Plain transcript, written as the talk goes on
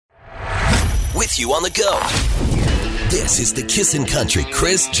with you on the go. This is the Kissin' Country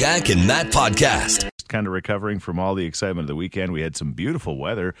Chris, Jack, and Matt podcast. Kind of recovering from all the excitement of the weekend. We had some beautiful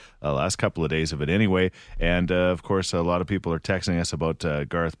weather last couple of days of it anyway. And, of course, a lot of people are texting us about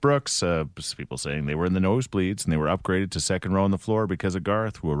Garth Brooks. People saying they were in the nosebleeds and they were upgraded to second row on the floor because of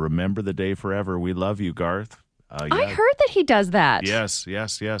Garth. We'll remember the day forever. We love you, Garth. I heard that he does that. Yes.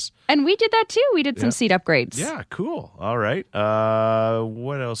 And we did that too. We did some seat upgrades. Yeah, cool. All right.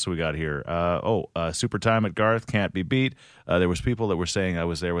 What else we got here? Super time at Garth can't be beat. There was people that were saying I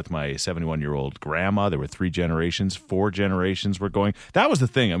was there with my 71-year-old grandma. There were 4 generations were going. That was the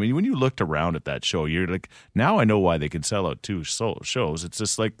thing. I mean, when you looked around at that show, you're like, now I know why they can sell out 2 shows. It's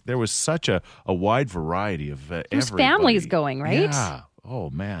just like there was such a wide variety of There's families going, right? Yeah.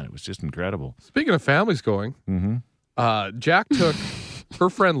 Oh, man, it was just incredible. Speaking of families going, Jack took her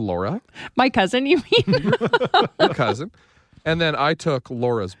friend Laura. My cousin, you mean? Her cousin. And then I took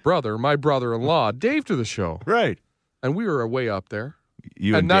Laura's brother, my brother-in-law, Dave, to the show. Right. And we were way up there.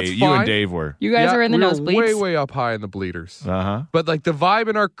 You and that's Dave, fine. you and Dave were. You guys are in the we nosebleeds? were way up high in the bleeders. Uh-huh. But like the vibe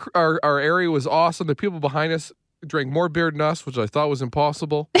in our area was awesome. The people behind us drank more beer than us, which I thought was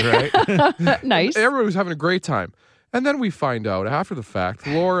impossible. Right. Nice. Everybody was having a great time. And then we find out after the fact,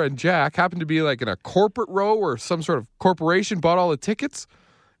 Laura and Jack happened to be like in a corporate row where some sort of corporation bought all the tickets,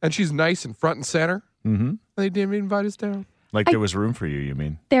 and she's nice and front and center. Mm-hmm. And they didn't invite us down. Like there was room for you, you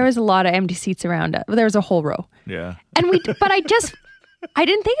mean? There was a lot of empty seats around us. There was a whole row. Yeah. And I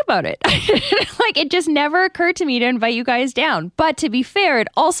didn't think about it. Like, it just never occurred to me to invite you guys down. But to be fair, it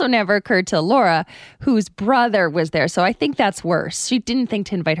also never occurred to Laura, whose brother was there. So I think that's worse. She didn't think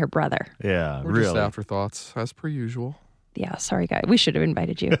to invite her brother. Yeah, We're just afterthoughts, as per usual. Yeah, sorry, guys. We should have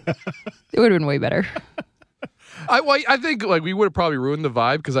invited you. It would have been way better. I think like we would have probably ruined the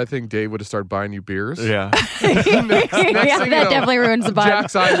vibe because I think Dave would have started buying you beers. Yeah. Next That definitely ruins the vibe.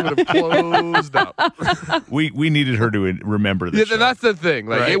 Jack's eyes would have closed up. We needed her to remember this. Yeah, that's the thing.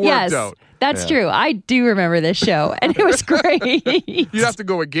 Like it worked out. That's true. I do remember this show, and it was great. You'd have to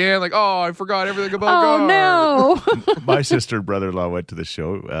go again. Like, oh, I forgot everything about Oh, Garth. no. My sister and brother-in-law went to the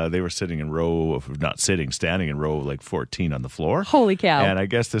show. They were standing in row 14 on the floor. Holy cow. And I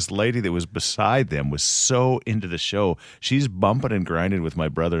guess this lady that was beside them was so into the show. She's bumping and grinding with my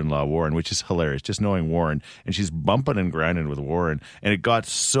brother-in-law, Warren, which is hilarious, just knowing Warren. And she's bumping and grinding with Warren. And it got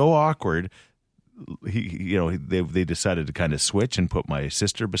so awkward. They decided to kind of switch and put my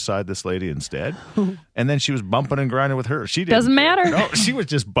sister beside this lady instead. And then she was bumping and grinding with her. She didn't. Doesn't matter. No, she was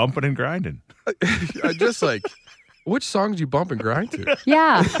just bumping and grinding. I just like, which songs you bump and grind to?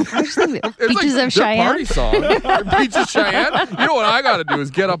 Yeah. I was thinking, It's Beaches like of their Cheyenne. party song. Beaches of Cheyenne. You know what I got to do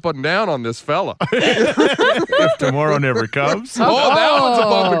is get up and down on this fella. If tomorrow never comes. That one's a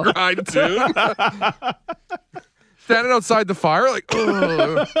bump and grind too. Standing outside the fire, like,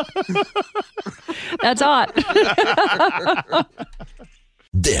 oh. That's hot.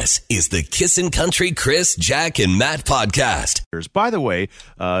 This is the Kissin' Country Chris, Jack, and Matt podcast. By the way,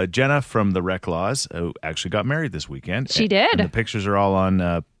 Jenna from the Rec Laws actually got married this weekend. She did. And the pictures are all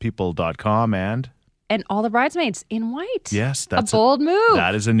on people.com and all the bridesmaids in white. yes, that's a bold move.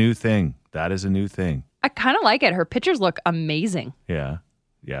 That is a new thing. I kind of like it. Her pictures look amazing. Yeah,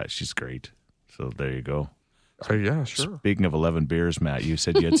 she's great. So there you go. Yeah, sure. Speaking of 11 beers, Matt, you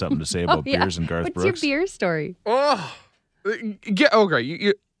said you had something to say about beers and Garth What's Brooks. your beer story? Oh,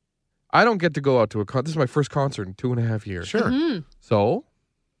 okay. I don't get to go out to a concert. This is my first concert in 2.5 years. Sure. Mm-hmm. So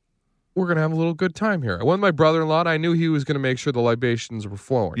we're going to have a little good time here. I went with my brother-in-law, and I knew he was going to make sure the libations were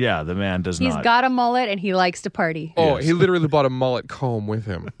flowing. Yeah, the man does He's not. got a mullet and he likes to party. Oh, Yes. he literally bought a mullet comb with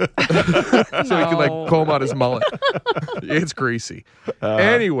him. So he could like comb out his mullet. It's greasy.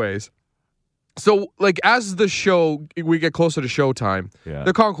 Anyways, so like as the show, we get closer to showtime,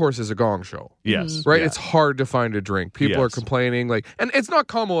 the concourse is a gong show. Yes. Right? Yeah. It's hard to find a drink. People are complaining, like, and it's not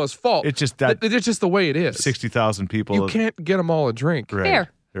Kamala's fault. It's just that it's just the way it is. 60,000 people. You can't get them all a drink. Right.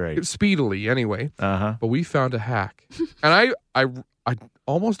 Fair. Right. Speedily, anyway. Uh-huh. But we found a hack. And I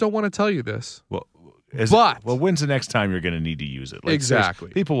almost don't want to tell you this. Well, when's the next time you're going to need to use it? Like, Exactly.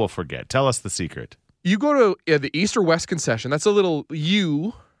 People will forget. Tell us the secret. You go to the East or West concession. That's a little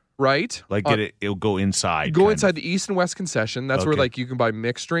U, right? Like it'll go inside. You go inside the East and West concession. That's where like you can buy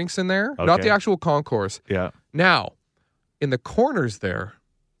mixed drinks in there, not Okay. the actual concourse. Yeah. Now, in the corners there's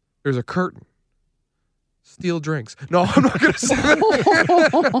a curtain. Steal drinks. No, I'm not going to say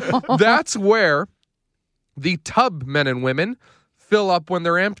that. That's where the tub men and women fill up when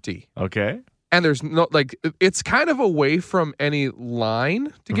they're empty. Okay. And there's no, like, it's kind of away from any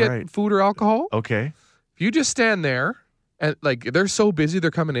line to get food or alcohol. Okay. If you just stand there and, like, they're so busy,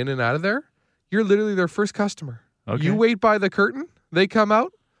 they're coming in and out of there, you're literally their first customer. Okay. You wait by the curtain, they come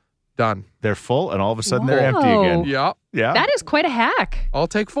out, Done. They're full, and all of a sudden they're empty Whoa. again. Yeah. Yeah. That is quite a hack. I'll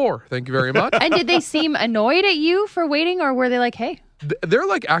take 4. Thank you very much. And did they seem annoyed at you for waiting, or were they like, hey? They're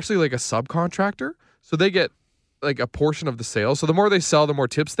like actually like a subcontractor. So they get like a portion of the sale. So the more they sell, the more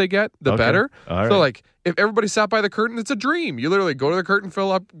tips they get, the Okay. better. All right. So like if everybody sat by the curtain, it's a dream. You literally go to the curtain,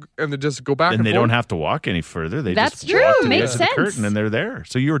 fill up, and then just go back and they forth. don't have to walk any further. They That's just true. walk to the Makes edge of the sense. curtain, and they're there.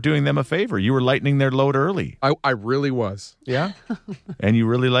 So you were doing them a favor. You were lightening their load early. I really was. Yeah. And you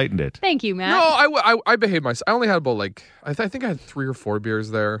really lightened it. Thank you, Matt. No, I behaved myself. I only had about like I think I had 3 or 4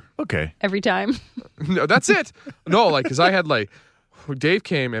 beers there. Okay. Every time. No, that's it. No, like because I had like Dave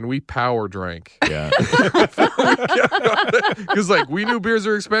came and we power drank Yeah. because like we knew beers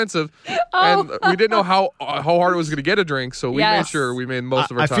are expensive and we didn't know how hard it was going to get a drink, so we made Yes. sure we made most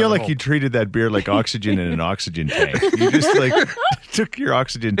of our I time. feel at like home. you treated that beer like oxygen in an oxygen tank. You just like took your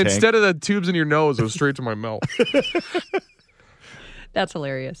oxygen tank. instead of the tubes in your nose, it was straight to my mouth. That's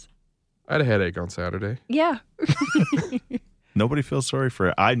hilarious. I had a headache on Saturday. Yeah. Nobody feels sorry for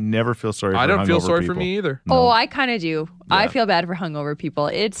it. I never feel sorry for I don't feel hungover sorry people. for me either. Oh, I kind of do. I Yeah. feel bad for hungover people.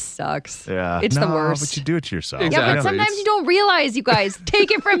 It sucks. Yeah. It's the No, worst. But you do it to yourself. Exactly. Yeah, but Exactly. sometimes you don't realize, you guys.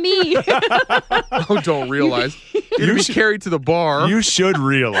 Take it from me. Oh, don't realize. You're be carried to the bar. You should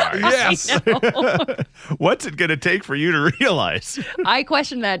realize. yes. What's it going to take for you to realize? I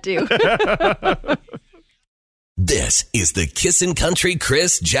question that too. This is the Kissin' Country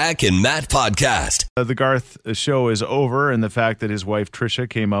Chris, Jack, and Matt podcast. The Garth show is over, and the fact that his wife Trisha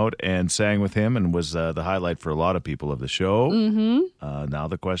came out and sang with him and was the highlight for a lot of people of the show. Mm-hmm. Now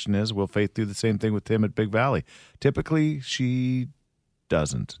the question is, will Faith do the same thing with Tim at Big Valley? Typically, she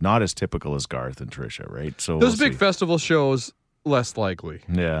doesn't. Not as typical as Garth and Trisha, right? So Those we'll big see. festival shows, less likely.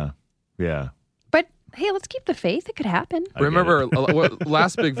 Yeah. But hey, let's keep the faith. It could happen. I get Remember,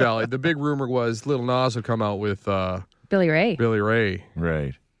 last Big Valley, the big rumor was Lil Nas would come out with Billy Ray. Billy Ray.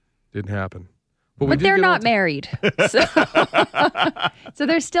 Right. Didn't happen. we But did they're get not on- married. So, so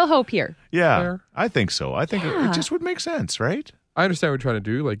there's still hope here. Yeah, Fair. I think so. I think it just would make sense, right? I understand what we're trying to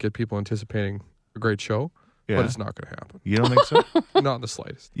do, like get people anticipating a great show, Yeah. but it's not going to happen. You don't think so? Not in the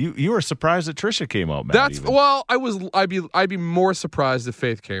slightest. You were surprised that Trisha came out, Matt. That's even. well, I'd be more surprised if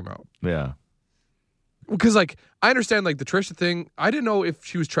Faith came out. Yeah. Because like I understand like the Trisha thing. I didn't know if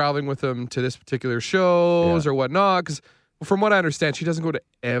she was traveling with them to this particular shows or whatnot. Because from what I understand, she doesn't go to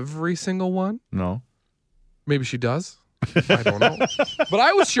every single one. No. Maybe she does. I don't know. But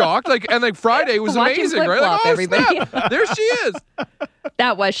I was shocked. Like Friday was Watching amazing, right? flip-flop, Like, oh, everybody. snap. There she is.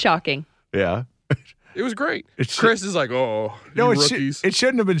 That was shocking. Yeah. It was great. It should- Chris is like, oh, No, you it, rookies. it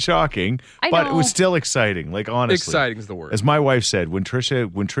shouldn't have been shocking, I but it was know. still exciting. Like honestly, Exciting is the word. As my wife said, when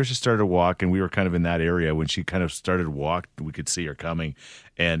Trisha started to walk, and we were kind of in that area when she kind of started to walk, we could see her coming,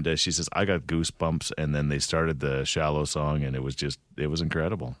 and she says, "I got goosebumps." And then they started the Shallow song, and it was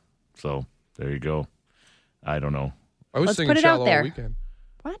incredible. So there you go. I don't know. I was Let's singing put it out Shallow there. all weekend.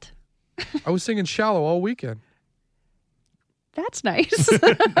 What? I was singing Shallow all weekend. That's nice.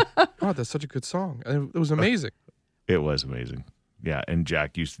 God, that's such a good song. And it was amazing. It was amazing. Yeah, and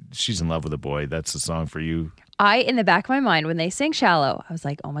Jack, she's in love with a boy. That's the song for you. In the back of my mind, when they sang Shallow, I was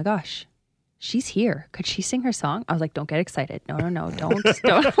like, oh my gosh, she's here. Could she sing her song? I was like, don't get excited. No, don't.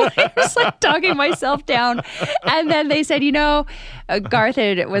 I was like talking myself down. And then they said, Garth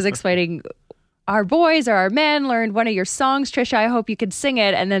was explaining, our boys or our men learned one of your songs, Trisha. I hope you could sing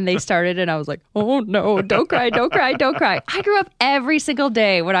it. And then they started, and I was like, oh no, don't cry, don't cry, don't cry. I grew up every single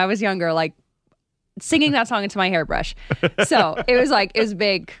day when I was younger, like singing that song into my hairbrush. So it was a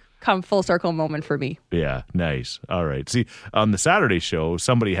big come full circle moment for me. Yeah, nice. All right. See, on the Saturday show,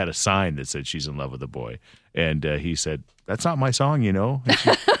 somebody had a sign that said she's in love with a boy. And he said, "That's not my song,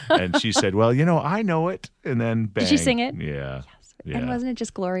 And she said, well, I know it. And then bang. Did she sing it? Yeah. Yeah. And wasn't it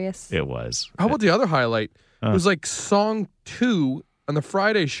just glorious? It was. How about the other highlight? It was like song 2 on the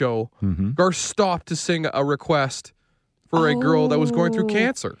Friday show. Mm-hmm. Garth stopped to sing a request for a girl that was going through Oh.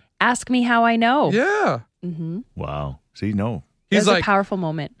 cancer. Ask me how I know. Yeah. Wow. See, no. It He's was like, a powerful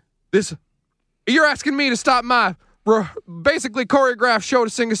moment. you're asking me to stop my basically choreographed show to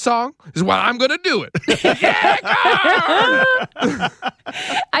sing a song? Is well, I'm going to do it.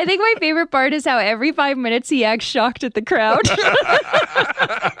 I think my favorite part is how every 5 minutes he acts shocked at the crowd.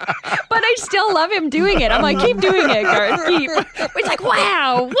 But I still love him doing it. I'm like, keep doing it, Garth. Keep. It's like,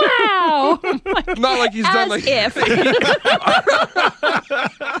 wow. Not like he's done As like if.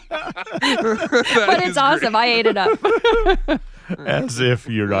 But it's awesome. I ate it up. As if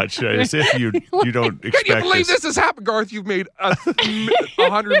you're not sure. As if you don't expect Can you believe this has happened, Garth? You've made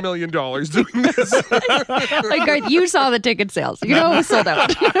 $100 million doing this. Like, Garth, you saw the ticket sales. It was sold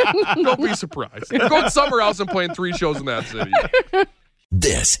out. Don't be surprised. Going somewhere else and playing 3 shows in that city.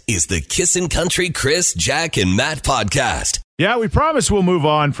 This is the Kissin' Country Chris, Jack, and Matt podcast. Yeah, we promise we'll move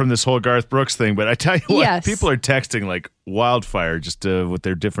on from this whole Garth Brooks thing, but I tell you what, Yes. people are texting like wildfire just with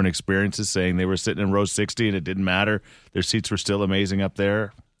their different experiences, saying they were sitting in row 60 and it didn't matter. Their seats were still amazing up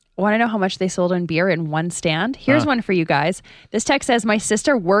there. Want to know how much they sold in beer in one stand? Here's one for you guys. This text says, my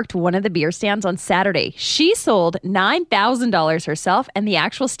sister worked one of the beer stands on Saturday. She sold $9,000 herself, and the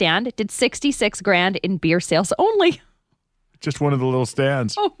actual stand did $66,000 in beer sales only. Just one of the little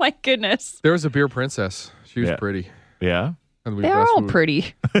stands. Oh my goodness. There was a beer princess. She was Yeah. pretty. Yeah. And we They're best all food.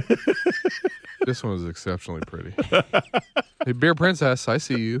 pretty. This one was exceptionally pretty. Hey, beer princess, I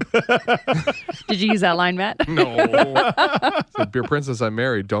see you. Did you use that line, Matt? No. Said, beer princess, I'm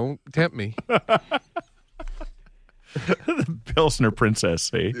married. Don't tempt me. Pilsner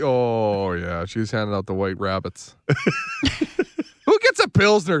princess, hey? Oh, yeah. She was handing out the white rabbits. Who gets a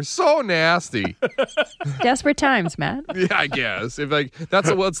Pilsner? So nasty. Desperate times, Matt. Yeah, I guess. If like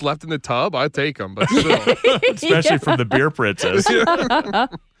that's what's left in the tub, I'd take them. But still. Especially from the beer princess.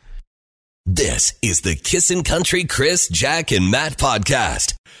 This is the Kissin' Country Chris, Jack, and Matt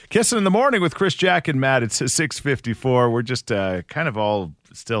podcast. Kissing in the morning with Chris, Jack, and Matt. It's 6:54. We're just kind of all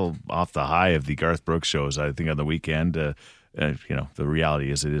still off the high of the Garth Brooks shows, I think, on the weekend. The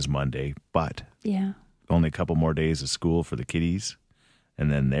reality is it is Monday, but Yeah. only a couple more days of school for the kiddies,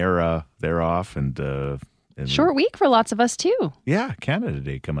 and then they're off. And Short week for lots of us, too. Yeah, Canada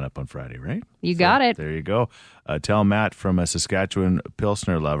Day coming up on Friday, right? You got it. There you go. Tell Matt from a Saskatchewan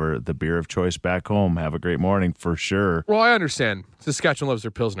Pilsner lover, the beer of choice back home. Have a great morning for sure. Well, I understand. Saskatchewan loves their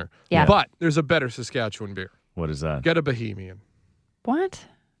Pilsner. Yeah. But there's a better Saskatchewan beer. What is that? Get a Bohemian. What?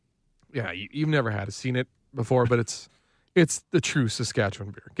 Yeah, you've never had it, seen it before, but it's the true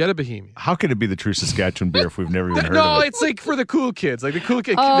Saskatchewan beer. Get a Bohemian. How can it be the true Saskatchewan beer if we've never even heard No, of it? it's like for the cool kids. Like the cool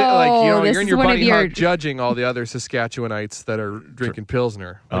kid, Oh, this you're in is your one of bunny your- hut judging all the other Saskatchewanites that are drinking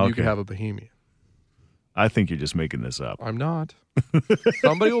Pilsner, and you can Okay. have a Bohemian. I think you're just making this up. I'm not.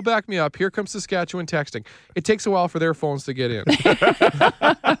 Somebody will back me up. Here comes Saskatchewan texting. It takes a while for their phones to get in.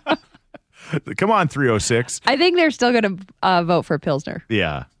 Come on, 306. I think they're still going to vote for Pilsner.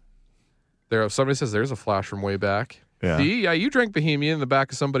 Yeah. There, somebody says there's a flash from way back. Yeah. See, yeah, you drank Bohemian in the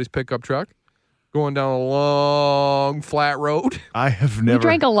back of somebody's pickup truck, going down a long flat road. I have You never.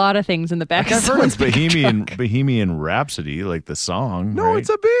 drank a lot of things in the back. I've of heard of someone's Bohemian Rhapsody, like the song. No, right? it's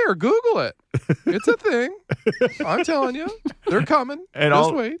a beer. Google it. It's a thing. I'm telling you, they're coming. and Just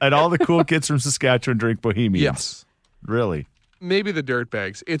all wait. and all the cool kids from Saskatchewan drink Bohemians. Yes. Really. Maybe the dirt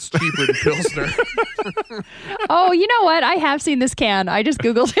bags. It's cheaper than Pilsner. Oh, you know what? I have seen this can. I just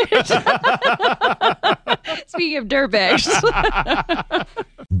Googled it. Speaking of dirtbags.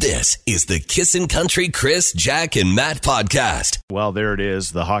 This is the Kissin' Country Chris, Jack, and Matt podcast. Well, there it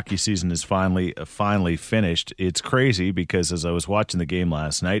is. The hockey season is finally finished. It's crazy because as I was watching the game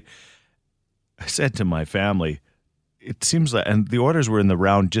last night, I said to my family, it seems like, and the Oilers were in the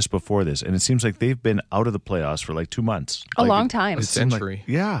round just before this, and it seems like they've been out of the playoffs for like 2 months. A Like, long it- time. it seemed like- Century.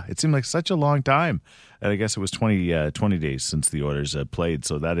 yeah, it seemed like such a long time. And I guess it was 20 days since the Oilers played,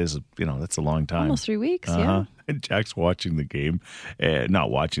 so that is, that's a long time. Almost 3 weeks, yeah. Uh-huh. And Jack's watching the game,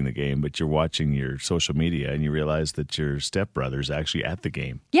 not watching the game, but you're watching your social media, and you realize that your stepbrother's actually at the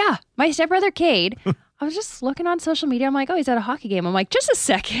game. Yeah, my stepbrother Cade, I was just looking on social media. I'm like, oh, he's at a hockey game. I'm like, just a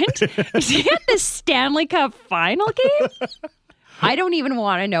second. Is he at the Stanley Cup final game? I don't even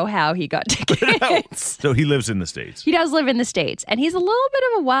want to know how he got tickets. So he lives in the States. He does live in the States, and he's a little bit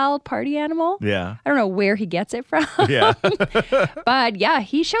of a wild party animal. Yeah. I don't know where he gets it from. Yeah. But yeah,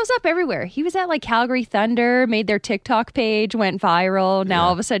 he shows up everywhere. He was at like Calgary Thunder, made their TikTok page, went viral. Now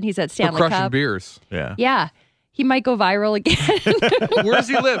all of a sudden he's at For Stanley crushing Cup. beers. Yeah. Yeah. He might go viral again. Where does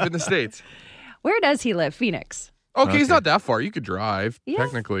he live in the States? Where does he live? Phoenix. Okay, he's not that far. You could drive, Yeah.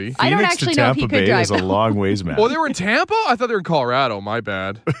 technically. I don't Phoenix actually to know if Tampa he could Bay drive is a now. long ways, man. Oh, they were in Tampa? I thought they were in Colorado. My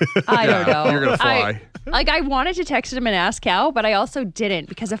bad. I don't know. You're going to fly. I wanted to text him and ask how, but I also didn't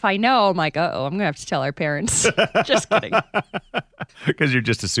because if I know, I'm like, I'm going to have to tell our parents. Just kidding. Because you're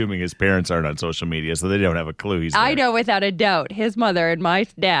just assuming his parents aren't on social media, so they don't have a clue he's there. I know without a doubt his mother and my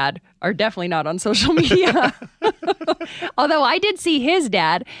dad are definitely not on social media. Although I did see his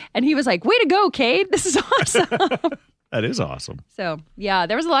dad and he was like, way to go, Cade. This is awesome. That is awesome. So, yeah,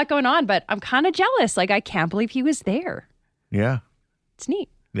 there was a lot going on, but I'm kind of jealous. Like, I can't believe he was there. Yeah. It's neat.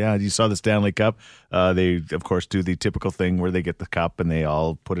 Yeah, you saw the Stanley Cup. They, of course, do the typical thing where they get the cup and they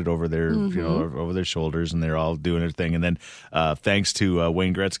all put it over their, over their shoulders, and they're all doing their thing. And then, thanks to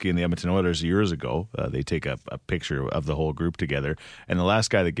Wayne Gretzky and the Edmonton Oilers years ago, they take a picture of the whole group together. And the last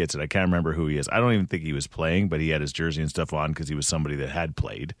guy that gets it, I can't remember who he is. I don't even think he was playing, but he had his jersey and stuff on because he was somebody that had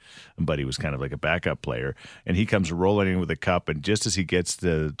played, but he was kind of like a backup player. And he comes rolling in with a cup, and just as he gets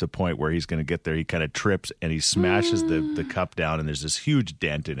to the point where he's going to get there, he kind of trips and he smashes the cup down, and there's this huge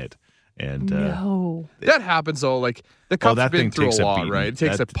dent in it. And No. That happens though. Like the cup's that been thing through takes a a lot, beating. right? It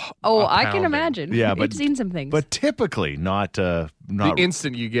takes That- Oh, a I can pounding. imagine. Yeah, I've seen some things. but typically not The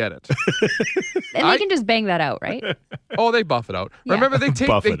instant you get it. and they can just bang that out, right? Oh, they buff it out. Yeah. Remember, they take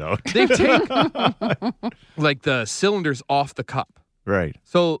Buff it out. They take like the cylinders off the cup. right.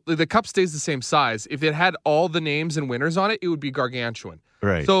 So the cup stays the same size. If it had all the names and winners on it, it would be gargantuan.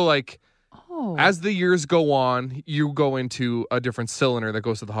 Right. So like Oh. as the years go on, you go into a different cylinder that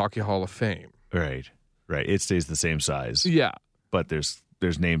goes to the Hockey Hall of Fame. Right. It stays the same size. Yeah, But there's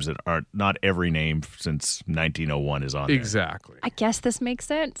names that aren't, not every name since 1901 is on there. exactly. I guess this makes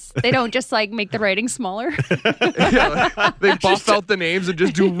sense. They don't just like make the writing smaller. Yeah, they buff out the names and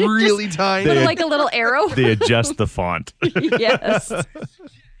just do really tiny. Put like a little arrow. They adjust the font. Yes.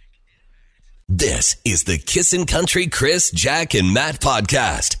 This is the Kissin' Country Chris, Jack, and Matt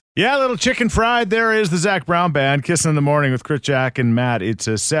podcast. Yeah, a little chicken fried. There is the Zach Brown Band, Kissing in the Morning with Chris, Jack, and Matt. It's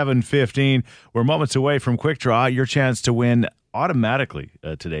 7:15. We're moments away from Quick Draw. Your chance to win automatically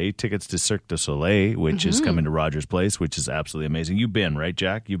today tickets to Cirque du Soleil, which is coming to Rogers Place, which is absolutely amazing. You've been, right,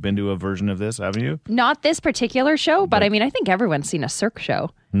 Jack? You've been to a version of this, haven't you? Not this particular show, but I mean, I think everyone's seen a Cirque show.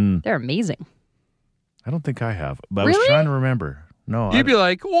 They're amazing. I don't think I have, but I was Really? trying to remember. No, You'd be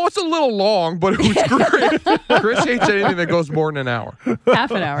like, "Oh, it's a little long, but it was great." Chris hates anything that goes more than an hour.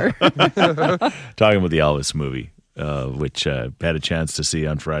 Half an hour. talking about the Elvis movie, which had a chance to see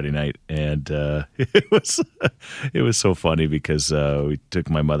on Friday night, and it was so funny because we took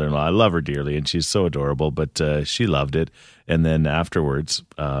my mother-in-law. I love her dearly, and she's so adorable, but she loved it. And then afterwards,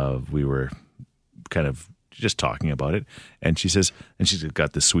 we were kind of just talking about it, and she says, and she's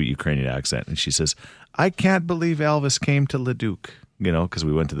got this sweet Ukrainian accent, and she says, "I can't believe Elvis came to Leduc." You know, because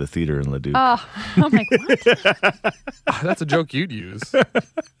we went to the theater in Leduc. Oh, I'm like, what? That's a joke you'd use.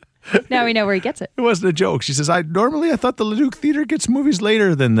 Now we know where he gets it. It wasn't a joke. She says, I thought the Leduc Theater gets movies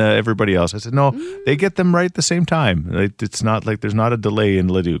later than everybody else. I said, no, they get them right at the same time. It's not like there's not a delay in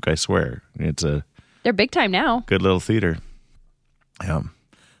Leduc, I swear. It's a They're big time now. good little theater.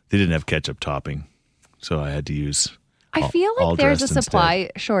 They didn't have ketchup topping, so I had to use I feel all like there's a dressed instead. supply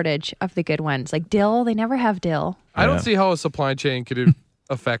shortage of the good ones. Like dill, they never have dill. I don't Yeah. see how a supply chain could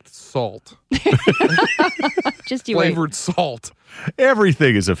affect salt, Just you wait. flavored salt.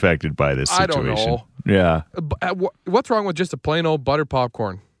 Everything is affected by this I situation. don't know. Yeah. What's wrong with just a plain old butter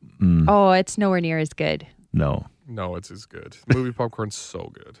popcorn? Oh, it's nowhere near as good. No. No, it's as good. Movie popcorn's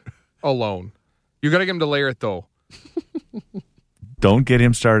so good. Alone. You got to get him to layer it, though. Don't get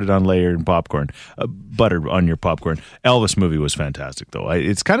him started on layered popcorn. Butter on your popcorn. Elvis movie was fantastic, though.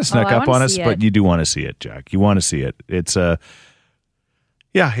 It's kind of snuck I up wanna on us, see but it. you do want to see it, Jack. You want to see it. It's an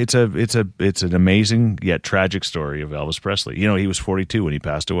amazing yet tragic story of Elvis Presley. You know, he was 42 when he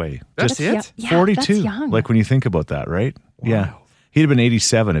passed away. That's Yeah, it? yeah, 42. That's young. Like when you think about that, right? Yeah. He'd have been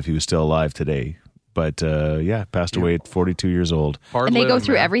 87 if he was still alive today. But passed away at 42 years old. Hard and they go living,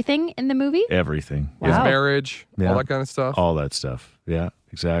 through man. everything in the movie? Everything. Wow. His Yeah. marriage, Yeah. all that kind of stuff. All that stuff. Yeah,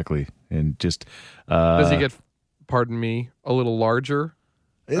 exactly. And just Does he get, pardon me, a little larger?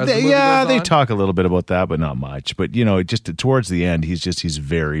 as the movie Yeah, goes they on? talk a little bit about that, but not much. But you know, just towards the end, he's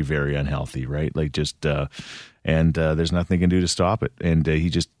very, very unhealthy, right? Like just, and there's nothing he can do to stop it. And he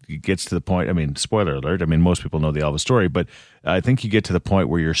gets to the point. I mean, spoiler alert. I mean, most people know the Elvis story, but I think you get to the point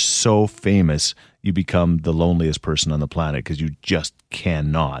where you're so famous, you become the loneliest person on the planet because you just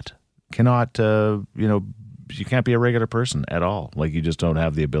cannot, you can't be a regular person at all. Like you just don't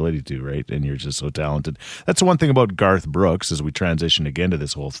have the ability to, right? And you're just so talented. That's the one thing about Garth Brooks as we transition again to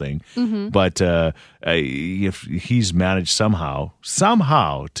this whole thing. But if he's managed somehow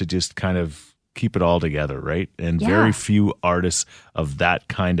to just kind of keep it all together, right? And Yeah. very few artists of that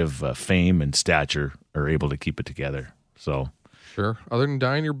kind of fame and stature are able to keep it together. So Sure. Other than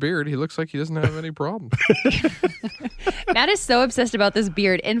dyeing your beard, he looks like he doesn't have any problems. Matt is so obsessed about this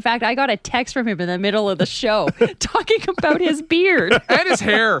beard. In fact, I got a text from him in the middle of the show talking about his beard. And his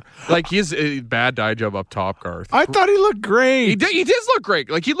hair. Like, he's a bad dye job up top, Garth. I thought he looked great. He does look great.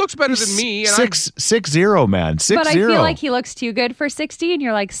 Like, he looks better than me. And 6'0", man. 6'0". But I feel like he looks too good for 60, and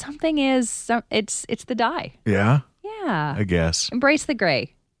you're like, something is, it's the dye. Yeah, Yeah. I guess. Embrace the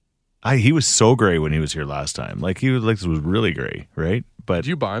gray. He was so gray when he was here last time. Like he was really gray, right? But Did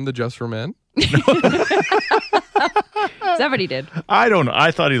you buy him the Just for Men? Is that what he did? I don't know.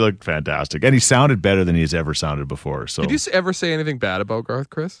 I thought he looked fantastic, and he sounded better than he's ever sounded before. So, Did you ever say anything bad about Garth,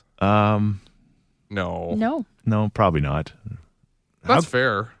 Chris? No. No. probably not. That's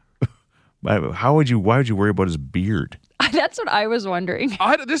fair. Why would you worry about his beard? That's what I was wondering.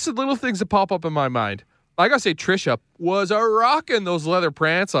 This is little things that pop up in my mind. I gotta say, Trisha was a rocking those leather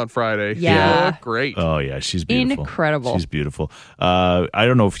pants on Friday. Yeah. She looked great. Oh yeah, she's beautiful. Incredible. She's beautiful. I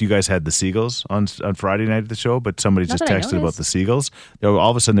don't know if you guys had the seagulls on Friday night at the show, but somebody Not just that I texted about noticed. the seagulls.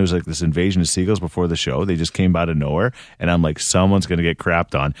 All of a sudden, there was like this invasion of seagulls before the show. They just came out of nowhere, and I'm like, someone's gonna get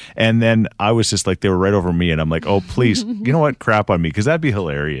crapped on. And then I was just like, they were right over me, and I'm like, oh please, you know what, crap on me, because that'd be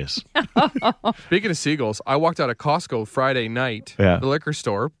hilarious. Speaking of seagulls, I walked out of Costco Friday night, Yeah. the liquor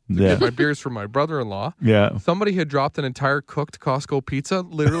store, to Yeah. get my beers from my brother-in-law. Yeah. Somebody had dropped an entire cooked Costco pizza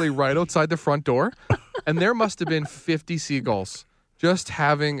literally right outside the front door, and there must have been 50 seagulls just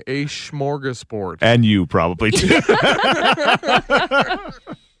having a smorgasbord. And you probably too.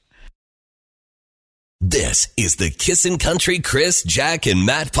 This is the Kissin' Country Chris, Jack, and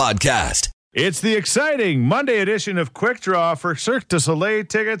Matt podcast. It's the exciting Monday edition of Quick Draw for Cirque du Soleil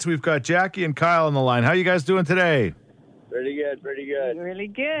tickets. We've got Jackie and Kyle on the line. How you guys doing today? Pretty good, pretty good. Really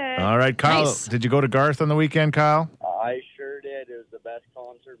good. All right, Kyle. Nice. Did you go to Garth on the weekend, Kyle? I sure did. It was the best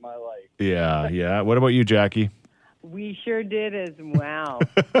concert of my life. Yeah. What about you, Jackie? We sure did as well.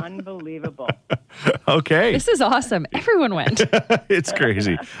 Unbelievable. Okay. This is awesome. Everyone went. It's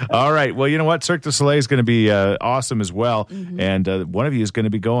crazy. All right. Well, you know what? Cirque du Soleil is going to be awesome as well. And one of you is going to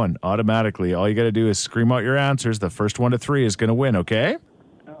be going automatically. All you got to do is scream out your answers. The first 1 to 3 is going to win, okay?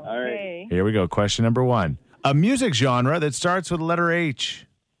 Okay. Here we go. Question number 1. A music genre that starts with the letter H.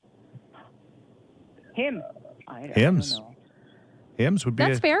 Him. I Hymns. don't know. Hymns would be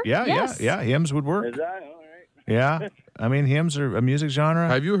That's fair. Yeah, Yes. yeah. Hymns would work. Is that all right? Yeah. I mean, hymns are a music genre.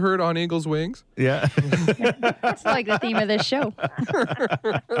 Have you heard On Eagle's Wings? Yeah. It's like the theme of this show.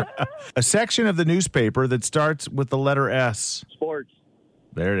 A section of the newspaper that starts with the letter S. Sports.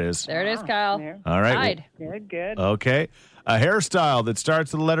 There it is. There it is, Kyle. There. All right. Tied. Good, good. Okay. A hairstyle that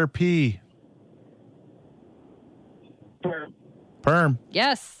starts with the letter P. Perm.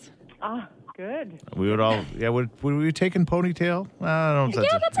 Yes. Good. We would all, would we take in ponytail? I don't know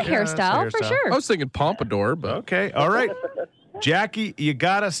if Yeah, that's a hairstyle for sure. I was thinking pompadour, but Okay, all right. Jackie, you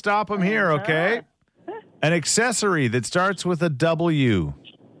got to stop him here, okay? An accessory that starts with a W.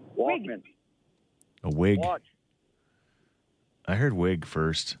 Walkman. A wig. Watch. I heard wig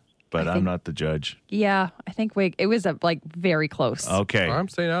first, but I'm not the judge. Yeah, I think it was very close. Okay. I'm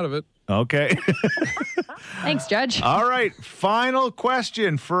staying out of it. Okay. Thanks, Judge. All right. Final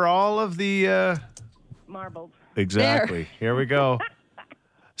question for all of the. Marbles. Exactly. Here we go.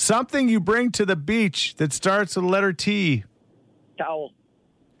 Something you bring to the beach that starts with the letter T. Towel.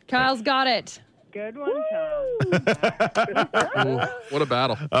 Kyle's got it. Good one, Tom. Ooh, what a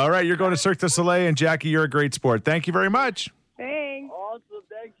battle. All right. You're going to Cirque du Soleil, and Jackie, you're a great sport. Thank you very much. Thanks. Awesome.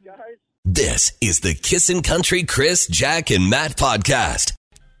 Thanks, guys. This is the Kissin' Country Chris, Jack, and Matt podcast.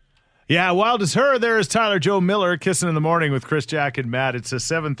 Yeah, wild as her. There is Tyler Joe Miller, Kissing in the Morning with Chris, Jack, and Matt. It's a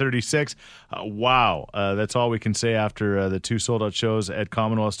 7:36. Wow. That's all we can say after the 2 sold-out shows at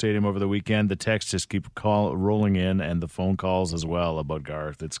Commonwealth Stadium over the weekend. The texts just keep rolling in, and the phone calls as well about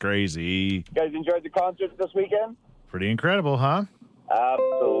Garth. It's crazy. You guys enjoyed the concert this weekend? Pretty incredible, huh?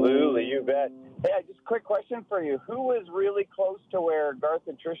 Absolutely, you bet. Hey, just a quick question for you. Who was really close to where Garth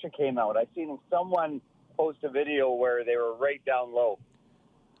and Trisha came out? I seen someone post a video where they were right down low.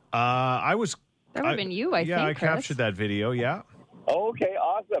 I was. That would have been you, I yeah, think, I Chris. captured that video, yeah. Okay,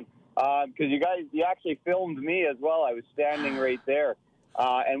 awesome. Because you actually filmed me as well. I was standing right there.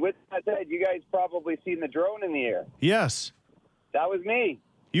 And with that said, you guys probably seen the drone in the air. Yes. That was me.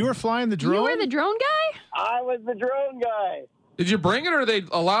 You were flying the drone? You were the drone guy? I was the drone guy. Did you bring it, or they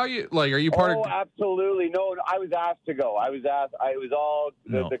allow you? Like, are you part Oh, of? absolutely. No, I was asked to go. I was all,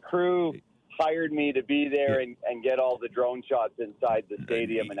 No. the crew hired me to be there and get all the drone shots inside the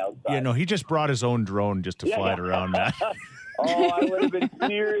stadium and outside. Yeah, no, he just brought his own drone just to fly it around, Matt. Oh, I would have been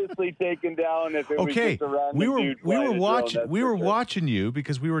seriously taken down if it was Okay, just a random we were dude flying a drone, watching that's we for were sure. watching you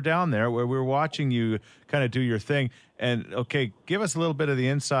because we were down there where we were watching you kind of do your thing. And okay, give us a little bit of the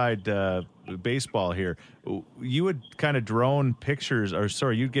inside baseball here. You would kind of drone pictures, or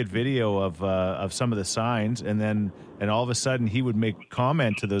sorry, you'd get video of some of the signs, and all of a sudden he would make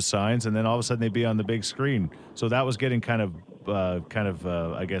comment to those signs, and then all of a sudden they'd be on the big screen. So that was getting kind of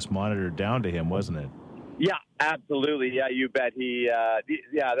I guess monitored down to him, wasn't it? Yeah, Absolutely, yeah, you bet.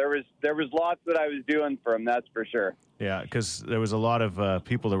 There was lots that I was doing for him, that's for sure. Yeah, because there was a lot of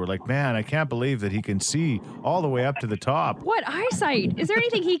people that were like, man, I can't believe that he can see all the way up to the top. What eyesight? Is there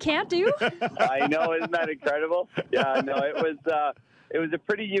anything he can't do? I know, isn't that incredible? Yeah, no, it was a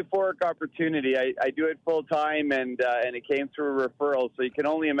pretty euphoric opportunity. I do it full time, and it came through a referral. So you can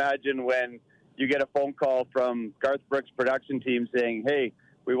only imagine when you get a phone call from Garth Brooks' production team saying, "Hey,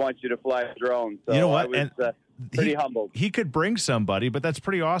 we want you to fly a drone." So You know what? I was pretty humbled. He could bring somebody, but that's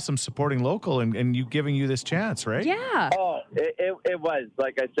pretty awesome supporting local and you giving you this chance, right? Yeah. Oh, it was.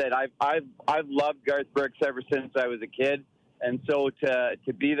 Like I said, I've loved Garth Brooks ever since I was a kid, and so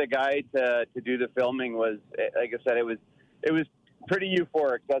to be the guy to do the filming was, like I said, it was pretty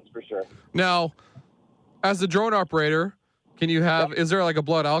euphoric, that's for sure. Now, as the drone operator, can you have? Is there like a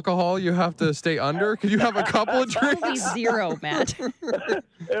blood alcohol you have to stay under? Can you have a couple of Probably drinks? 0, Matt.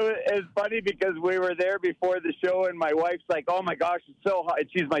 It's funny because we were there before the show, and my wife's like, "Oh my gosh, it's so hot." And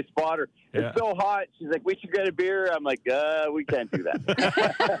she's my spotter. Yeah. It's so hot. She's like, "We should get a beer." I'm like, we can't do that."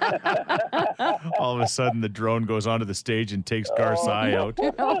 All of a sudden, the drone goes onto the stage and takes Garth's eye out.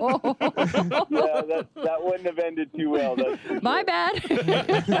 Yeah, that wouldn't have ended too well. That's for My sure. bad.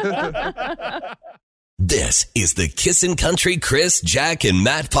 This is the Kissin' Country Chris, Jack, and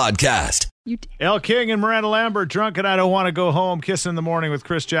Matt podcast. El King and Miranda Lambert, Drunk and I Don't Want to Go Home, Kiss in the Morning with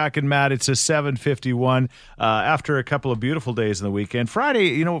Chris, Jack, and Matt. It's a 7:51 after a couple of beautiful days in the weekend.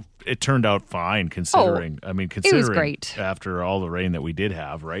 Friday, it turned out fine considering. Considering great. after all the rain that we did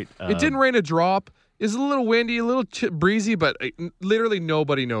have, right? It didn't rain a drop. It's a little windy, a little breezy, but literally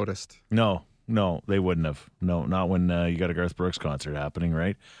nobody noticed. No, they wouldn't have. No, not when you got a Garth Brooks concert happening,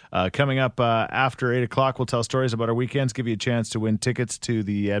 right? Coming up after 8 o'clock, we'll tell stories about our weekends, give you a chance to win tickets to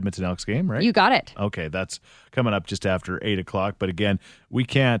the Edmonton Elks game, right? You got it. Okay, that's coming up just after 8 o'clock. But again, we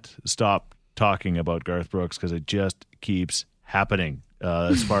can't stop talking about Garth Brooks because it just keeps happening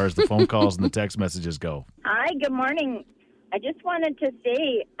as far as the phone calls and the text messages go. Hi, good morning. I just wanted to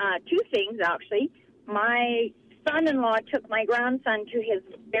say two things, actually. My son-in-law took my grandson to his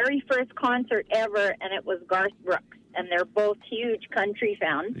very first concert ever, and it was Garth Brooks. And they're both huge country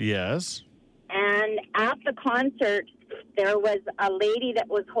fans. Yes. And at the concert, there was a lady that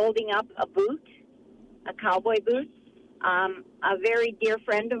was holding up a boot, a cowboy boot. A very dear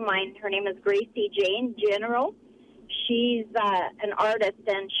friend of mine, her name is Gracie Jane General. She's an artist,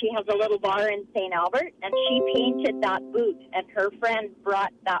 and she has a little bar in St. Albert, and she painted that boot, and her friend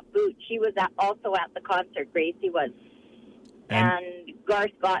brought that boot. She was also at the concert, Gracie was. And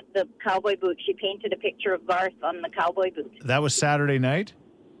Garth got the cowboy boot. She painted a picture of Garth on the cowboy boot. That was Saturday night?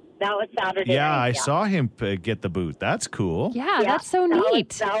 That was Saturday Yeah, night. I saw him get the boot. That's cool. Yeah, that's so neat.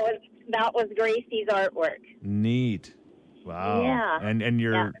 That was Gracie's artwork. Neat. Wow. Yeah.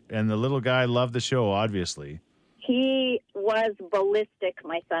 And the little guy loved the show, obviously. He was ballistic,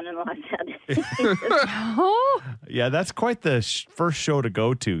 my son-in-law said. Oh, Yeah, that's quite the first show to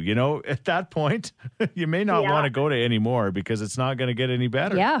go to. At that point, you may not Yeah. want to go to any more because it's not going to get any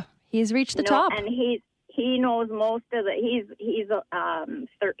better. yeah. He's reached the top. And he knows most of the. He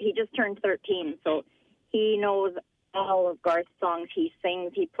just turned 13, so he knows all of Garth's songs. He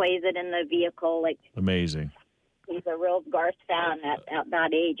sings. He plays it in the vehicle. Like, Amazing. he's a real Garth fan at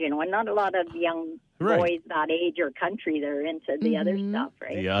that age. And not a lot of young Right. boys that age or country, they're into the other stuff,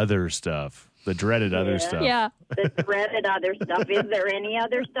 right? The other stuff. The dreaded other stuff. Yeah, The dreaded other stuff. Is there any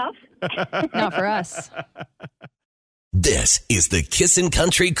other stuff? not for us. This is the Kissin'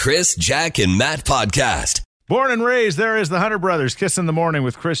 Country Chris, Jack, and Matt podcast. Born and raised, there is the Hunter Brothers. Kiss in the Morning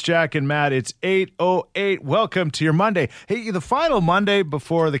with Chris, Jack, and Matt. It's 8:08. Welcome to your Monday. Hey, the final Monday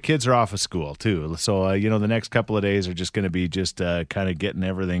before the kids are off of school, too. So, the next couple of days are just going to be just kind of getting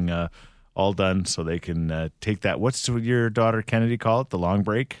everything all done so they can take that. What's your daughter Kennedy call it? The long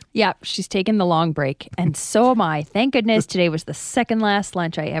break? Yeah, she's taken the long break, and so am I. Thank goodness today was the second last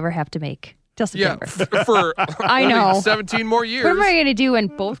lunch I ever have to make. Till Yeah, September. for I only know. 17 more years. What am I going to do when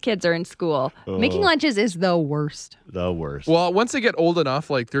both kids are in school? Making lunches is the worst. The worst. Well, once they get old enough,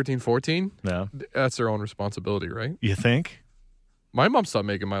 like 13, 14, Yeah. that's their own responsibility, right? You think? My mom stopped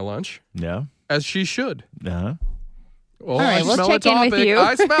making my lunch, Yeah. as she should. Uh-huh. Oh, right, I we'll smell check a in with topic. you.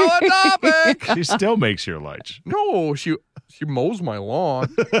 I smell a topic. She still makes your lunch. No, she mows my lawn.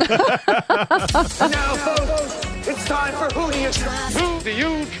 Now, folks, it's time for Who Do You Trust? Who do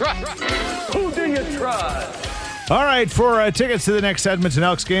you trust? Who do you trust? All right, for tickets to the next Edmonton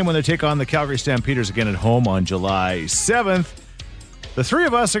Elks game when they take on the Calgary Stampeders again at home on July 7th, the three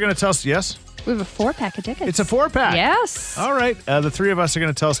of us are going to tell... Yes? We have a 4-pack of tickets. It's a 4-pack. Yes. All right. The three of us are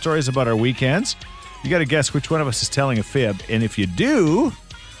going to tell stories about our weekends. You got to guess which one of us is telling a fib. And if you do,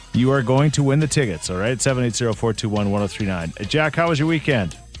 you are going to win the tickets, all right? 780-421-1039. Jack, how was your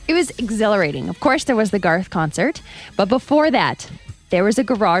weekend? It was exhilarating. Of course, there was the Garth concert. But before that, there was a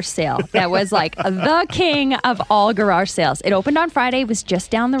garage sale that was like the king of all garage sales. It opened on Friday. It was just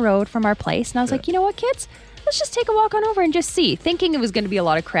down the road from our place. And I was like, you know what, kids? Let's just take a walk on over and just see. Thinking it was going to be a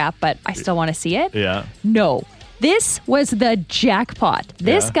lot of crap, but I still want to see it. Yeah. No. This was the jackpot.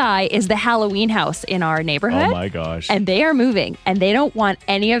 This guy is the Halloween house in our neighborhood. Oh my gosh. And they are moving and they don't want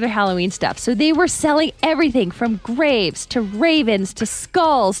any other Halloween stuff. So they were selling everything from graves to ravens to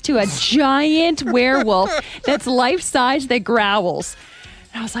skulls to a giant werewolf that's life-size that growls.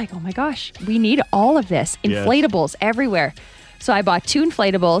 And I was like, oh my gosh, we need all of this. Inflatables everywhere. So I bought 2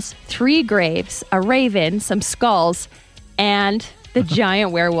 inflatables, 3 graves, a raven, some skulls, and the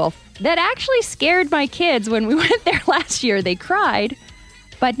giant werewolf. That actually scared my kids when we went there last year. They cried,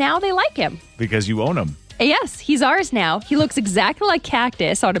 but now they like him. Because you own him. Yes, he's ours now. He looks exactly like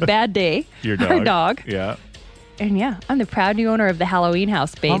Cactus on a bad day. Your dog. Our dog. Yeah. And yeah, I'm the proud new owner of the Halloween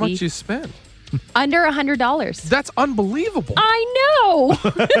house, baby. How much you spend? Under $100. That's unbelievable. I know.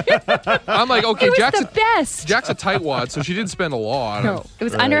 I'm like, okay, It was Jack's the best. Jack's a tightwad, so she didn't spend a lot. No, it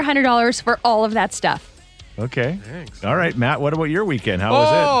was under $100 for all of that stuff. Okay. Thanks. All right, Matt, what about your weekend? How was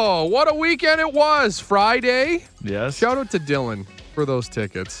Oh, what a weekend it was. Friday. it? Yes. Shout out to Dylan for those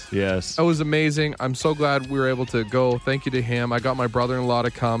tickets. Yes. That was amazing. I'm so glad we were able to go. Thank you to him. I got my brother-in-law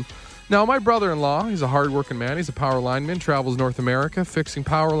to come. Now, my brother-in-law, he's a hard-working man. He's a power lineman, travels North America, fixing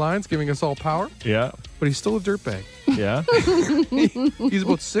power lines, giving us all power. Yeah. But he's still a dirtbag. Yeah. He's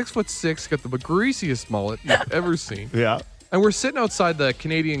about 6'6", got the greasiest mullet you've ever seen. Yeah. And we're sitting outside the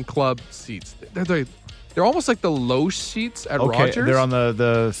Canadian Club seats. They're almost like the Loge seats at Okay. Rogers. They're on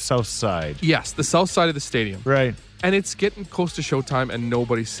the south side. Yes, the south side of the stadium. Right. And it's getting close to showtime, and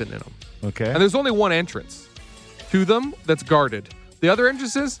nobody's sitting in them. Okay. And there's only one entrance to them that's guarded. The other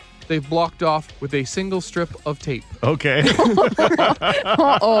entrances, they've blocked off with a single strip of tape. Okay.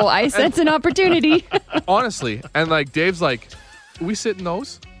 Uh-oh, I sense an opportunity. Honestly. And like Dave's like, we sit in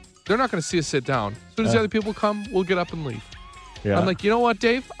those? They're not going to see us sit down. As soon as the other people come, we'll get up and leave. Yeah. I'm like, you know what,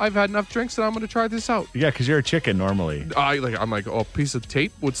 Dave? I've had enough drinks and I'm going to try this out. Yeah, because you're a chicken normally. I'm like, oh, a piece of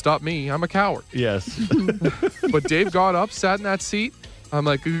tape would stop me. I'm a coward. Yes. But Dave got up, sat in that seat. I'm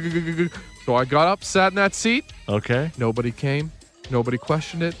like, so I got up, sat in that seat. Okay. Nobody came. Nobody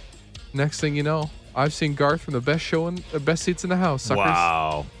questioned it. Next thing you know, I've seen Garth from the best show in the best seats in the house. Suckers.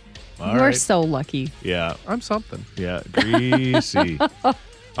 Wow. All You're right. so lucky. Yeah. I'm something. Yeah. Greasy.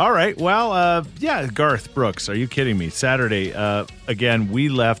 All right. Well, yeah, Garth Brooks. Are you kidding me? Saturday, again, we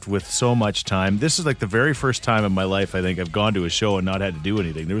left with so much time. This is like the very first time in my life, I think, I've gone to a show and not had to do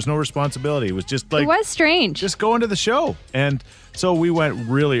anything. There was no responsibility. It was just like... It was strange. Just going to the show. And so we went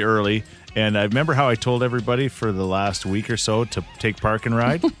really early. And I remember how I told everybody for the last week or so to take Park and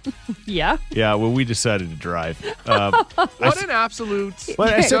Ride. Yeah. Yeah, well, we decided to drive. What an absolute...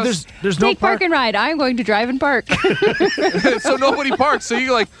 But I said there's no Take park and ride. I'm going to drive and park. So nobody parks. So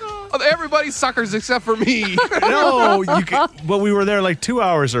you're like, oh, everybody's suckers except for me. No, well, we were there like 2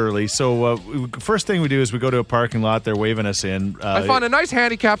 hours early. So first thing we do is we go to a parking lot. They're waving us in. I found a nice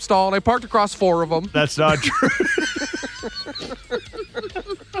handicap stall and I parked across 4 of them. That's not true.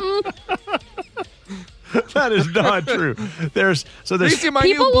 That is not true. There's These are my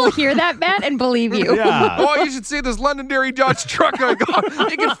People new will hear that, Matt, and believe you. yeah. Oh, you should see this Londonderry Dodge truck I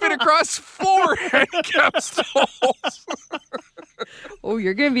got. It can fit across 4 handicap stalls. Oh,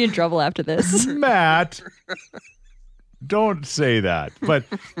 you're going to be in trouble after this. Matt, don't say that. But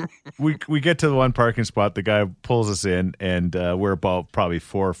we get to the one parking spot. The guy pulls us in, and we're about probably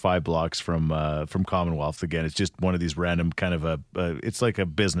 4 or 5 blocks from Commonwealth. Again, it's just one of these random kind of it's like a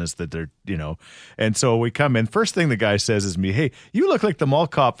business that they're, And so we come in. First thing the guy says is me, hey, you look like the mall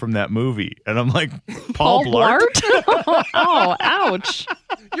cop from that movie. And I'm like, Paul Blart? Oh, ouch.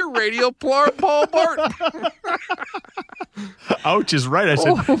 Your radio Paul Blart. Ouch is right. I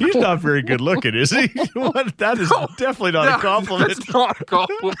said, he's not very good looking, is he? What? That is definitely not a compliment. That's not a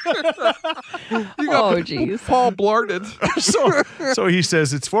compliment. You got jeez. Paul Blarted. So he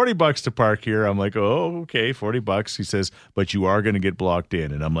says, it's $40 to park here. I'm like, oh, okay, $40. He says, but you are going to get blocked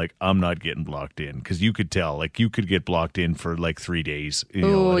in. And I'm like, I'm not getting blocked in. Because you could tell, like, you could get blocked in for like 3 days. At a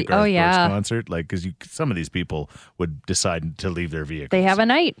Garth Brooks concert. Like, because some of these people would decide to leave their vehicles. They have a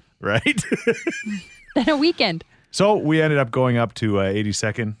night. Right? Then a weekend. So we ended up going up to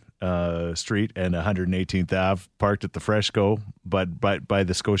 82nd Street and 118th Ave, parked at the Fresco, but by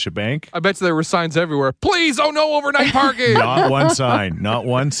the Scotia Bank. I bet you there were signs everywhere. Please, oh no, overnight parking. Not one sign. Not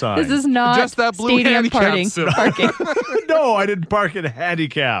one sign. This is not Just that blue stadium handicap parking. sit. Parking. No, I didn't park it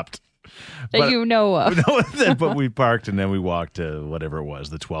handicapped. that you know of. But we parked and then we walked to whatever it was,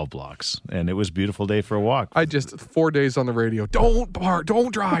 the 12 blocks. And it was a beautiful day for a walk. I just 4 days on the radio. Don't park.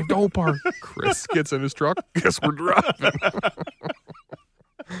 Don't drive. Don't park. Chris gets in his truck. Guess we're driving.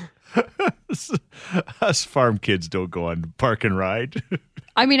 Us farm kids don't go on park and ride.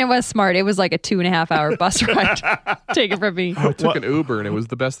 I mean, it was smart. It was like a 2.5-hour bus ride. Take it from me. I took an Uber and it was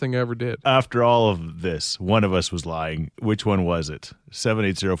the best thing I ever did. After all of this, one of us was lying. Which one was it?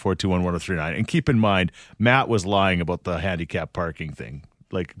 780-421-1039. And keep in mind, Matt was lying about the handicap parking thing.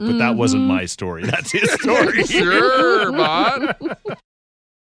 But that wasn't my story. That's his story. Sure, man.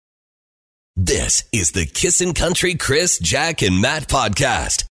 This is the Kissin' Country Chris, Jack, and Matt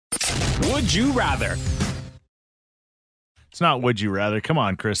podcast. Would you rather? It's not would you rather. Come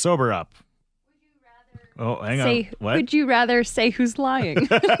on, Chris, sober up. Oh, hang on. What? Would you rather say who's lying?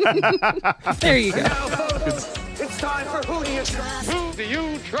 There you go. Now, folks, it's time for Who Do You Trust? Who do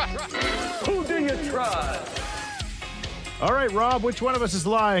you trust? Who do you trust? All right, Rob, which one of us is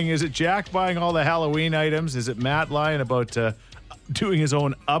lying? Is it Jack buying all the Halloween items? Is it Matt lying about doing his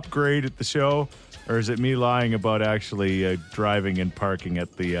own upgrade at the show? Or is it me lying about actually driving and parking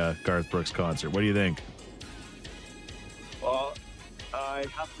at the Garth Brooks concert? What do you think? Well, I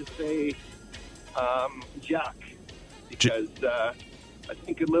have to say Jack, because I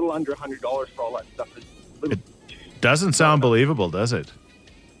think a little under $100 for all that stuff is a little... It doesn't sound believable, does it?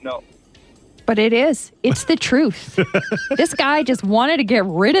 No. But it is. It's the truth. This guy just wanted to get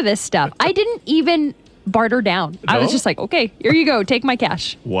rid of this stuff. I didn't even barter down. I was just like, okay, here you go. Take my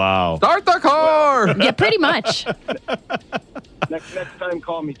cash. Wow. Start the car. Yeah, pretty much. Next time,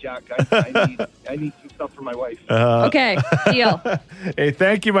 call me, Jack. I need some stuff for my wife. Okay, deal. Hey,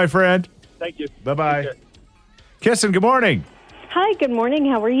 thank you, my friend. Thank you. Bye-bye. Kissin', good morning. Hi, good morning.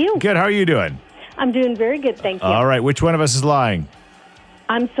 How are you? Good. How are you doing? I'm doing very good, thank you. All right. Which one of us is lying?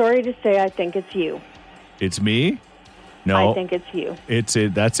 I'm sorry to say I think it's you. It's me? No. I think it's you.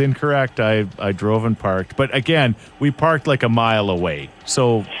 That's incorrect. I drove and parked. But again, we parked like a mile away.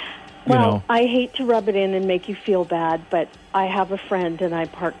 So, you know. I hate to rub it in and make you feel bad, but I have a friend and I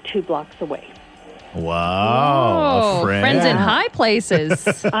parked 2 blocks away. Wow. A friend. Friends in high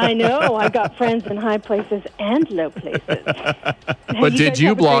places. I know. I've got friends in high places and low places. But did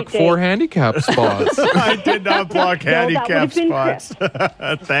you block 4 handicap spots? I did not block handicap spots.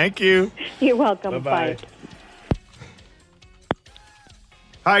 Chris. Thank you. You're welcome. Bye-bye. Bye.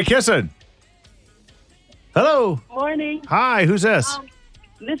 Hi, Kissin'. Hello. Morning. Hi, who's this?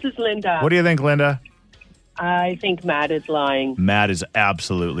 This is Linda. What do you think, Linda? I think Matt is lying. Matt is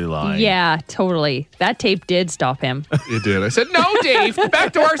absolutely lying. Yeah, totally. That tape did stop him. It did. I said, no, Dave,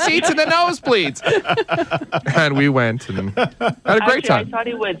 back to our seats in the nosebleeds. And we went and had a great time. I thought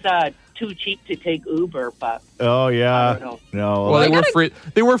it was too cheap to take Uber, but oh yeah, I don't know. no. Well,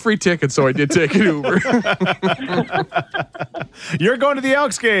 they were free tickets, so I did take an Uber. You're going to the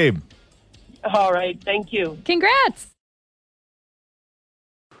Elks game. All right, thank you. Congrats.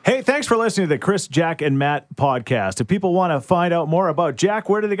 Hey, thanks for listening to the Chris, Jack, and Matt podcast. If people want to find out more about Jack,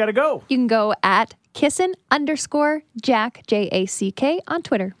 where do they got to go? You can go at Kissin_Jack, Jack, on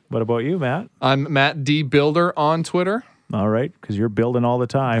Twitter. What about you, Matt? I'm Matt D. Builder on Twitter. All right, because you're building all the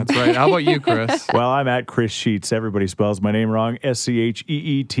time. That's right. How about you, Chris? Well, I'm at Chris Sheets. Everybody spells my name wrong,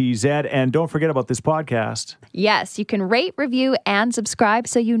 SCHEETZ. And don't forget about this podcast. Yes, you can rate, review, and subscribe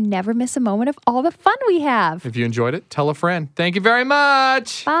so you never miss a moment of all the fun we have. If you enjoyed it, tell a friend. Thank you very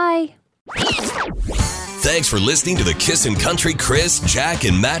much. Bye. Thanks for listening to the Kissin' Country Chris, Jack,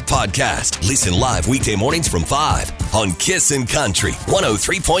 and Matt podcast. Listen live weekday mornings from 5 on Kissin' Country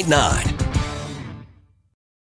 103.9.